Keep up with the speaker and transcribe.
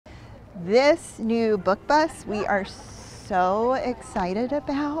This new book bus we are so excited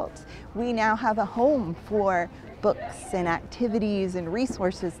about. We now have a home for books and activities and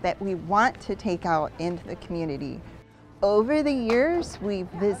resources that we want to take out into the community. Over the years, we've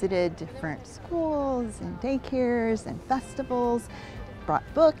visited different schools and daycares and festivals, brought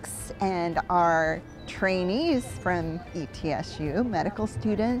books, and our trainees from ETSU, medical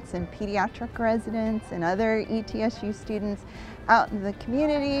students and pediatric residents and other ETSU students out in the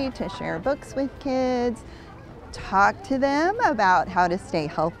community to share books with kids, talk to them about how to stay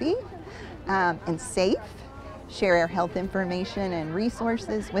healthy and safe, share health information and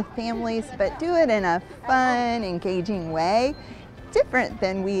resources with families, but do it in a fun, engaging way, different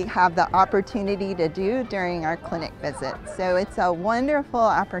than we have the opportunity to do during our clinic visits. So it's a wonderful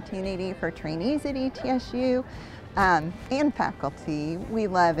opportunity for trainees at ETSU and faculty. We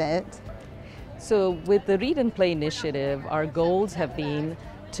love it. So with the Read and Play initiative, our goals have been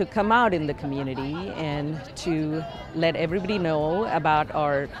to come out in the community and to let everybody know about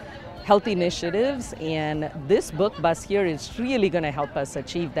our health initiatives, and this book bus here is really going to help us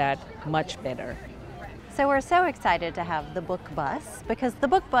achieve that much better. So we're so excited to have the book bus because the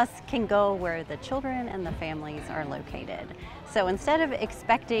book bus can go where the children and the families are located. So instead of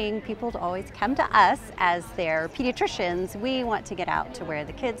expecting people to always come to us as their pediatricians, we want to get out to where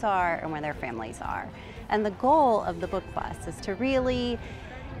the kids are and where their families are. And the goal of the book bus is to really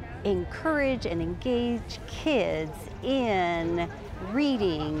encourage and engage kids in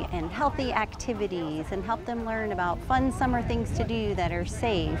reading and healthy activities and help them learn about fun summer things to do that are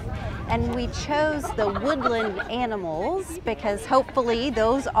safe. And we chose the woodland animals because hopefully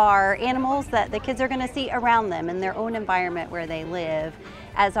those are animals that the kids are going to see around them in their own environment where they live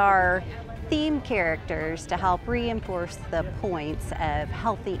as our theme characters to help reinforce the points of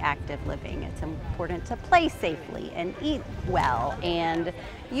healthy, active living. It's important to play safely and eat well and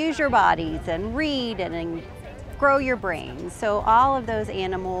use your bodies and read and grow your brain. So all of those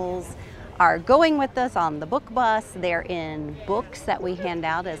animals are going with us on the book bus. They're in books that we hand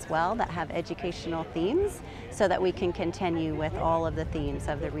out as well that have educational themes so that we can continue with all of the themes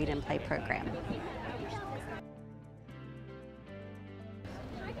of the Read and Play program.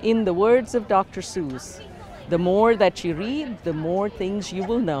 In the words of Dr. Seuss, the more that you read, the more things you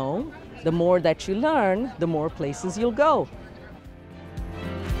will know. The more that you learn, the more places you'll go.